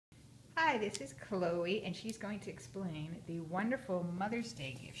Hi, this is Chloe, and she's going to explain the wonderful Mother's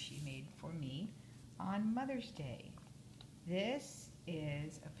Day gift she made for me on Mother's Day. This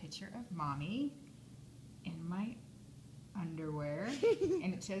is a picture of Mommy in my underwear,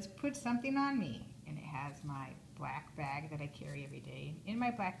 and it says, "Put something on me." And it has my black bag that I carry every day. In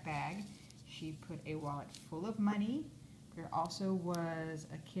my black bag, she put a wallet full of money. There also was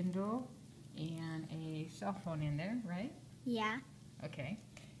a Kindle and a cell phone in there, right? Yeah. Okay.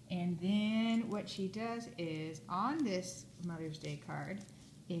 And then what she does is, on this Mother's Day card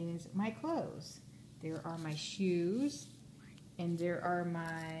is my clothes. There are my shoes, and there are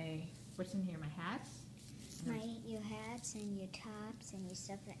my, what's in here, my hats? Your hats and your tops and your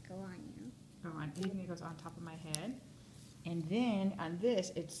stuff that go on you. Oh, anything that goes on top of my head. And then on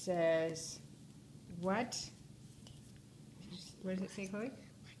this it says, what does it say, Chloe?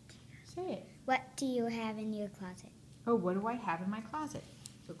 Say it. What do you have in your closet? Oh, what do I have in my closet?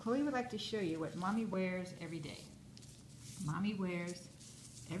 So Chloe would like to show you what Mommy wears every day. Mommy wears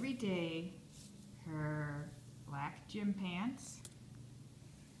every day her black gym pants.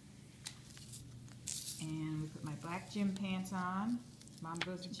 And we put my black gym pants on. Mom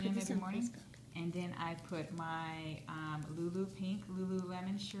goes to the gym every morning. And then I put my Pink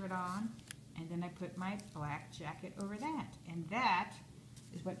Lululemon shirt on. And then I put my black jacket over that. And that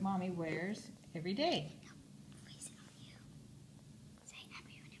is what Mommy wears every day.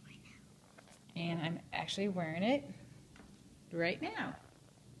 And I'm actually wearing it right now.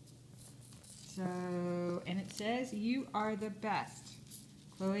 So, and it says, "You are the best."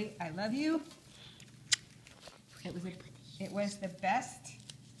 Chloe, I love you. It was the best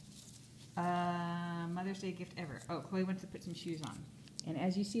Mother's Day gift ever. Oh, Chloe wants to put some shoes on. And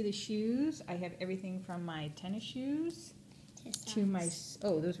as you see the shoes, I have everything from my tennis shoes to my,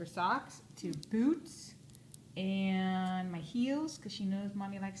 those were socks, to boots, and my heels, because she knows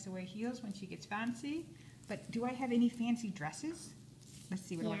Mommy likes to wear heels when she gets fancy. But do I have any fancy dresses? Let's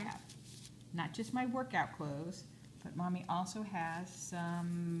see, what do I have? Not just my workout clothes, but Mommy also has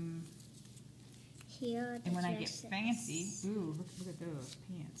some. Here are the and when dresses. I get fancy, ooh, look at those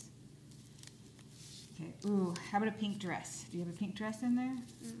pants. Okay, ooh, how about a pink dress? Do you have a pink dress in there?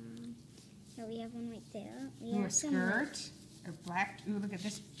 Yeah, we have one right there. We Ooh, have a skirt, a black, ooh, look at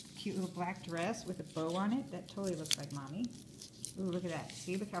this cute little black dress with a bow on it. That totally looks like Mommy. Ooh, look at that.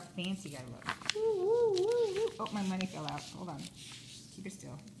 See, look how fancy I look. Ooh, ooh, ooh, ooh. Oh, my money fell out. Hold on. Keep it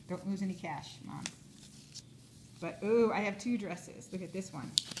still. Don't lose any cash, Mom. But, ooh, I have two dresses. Look at this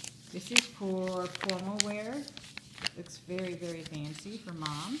one. This is for formal wear. It looks very, very fancy for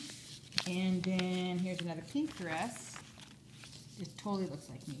Mom. And then here's another pink dress. This totally looks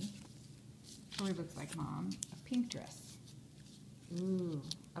like me. Totally looks like Mom. A pink dress. Ooh,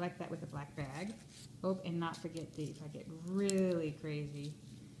 I like that with a black bag. Oh, and not forget if I get really crazy,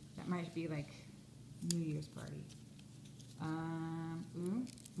 that might be like New Year's party.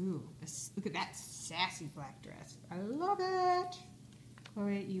 Ooh, look at that sassy black dress. I love it.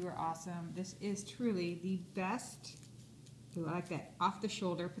 Chloe, you are awesome. This is truly the best. Ooh, I like that. Off the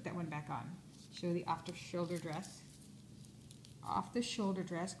shoulder. Put that one back on. Show the off the shoulder dress. Off the shoulder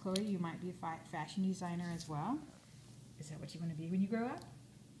dress. Chloe, you might be a fashion designer as well. Is that what you want to be when you grow up?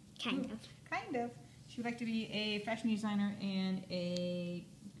 Kind of. Kind of. She would like to be a fashion designer and a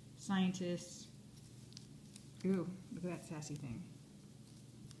scientist. Ooh, look at that sassy thing.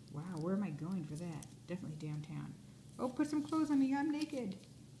 Wow, where am I going for that? Definitely downtown. Oh, put some clothes on me. I'm naked.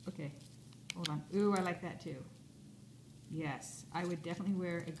 Okay, hold on. Ooh, I like that too. Yes, I would definitely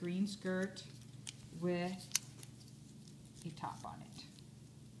wear a green skirt with a top on it.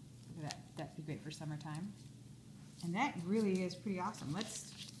 Look at that. That'd be great for summertime. And that really is pretty awesome.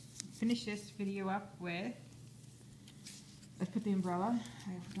 Let's finish this video up with, let's put the umbrella.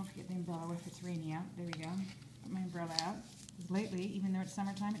 Don't forget the umbrella if it's rainy out. There we go. Put my umbrella out. Lately, even though it's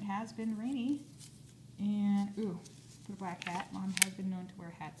summertime, it has been rainy. And, ooh, put a black hat. Mom has been known to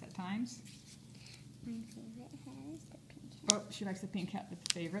wear hats at times. My favorite hat is the pink hat. Oh, she likes the pink hat,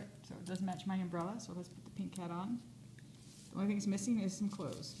 the favorite. So it does match my umbrella, so let's put the pink hat on. The only thing that's missing is some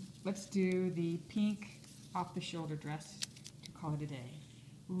clothes. Let's do the pink off-the-shoulder dress to call it a day.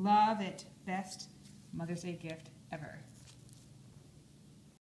 Love it. Best Mother's Day gift ever.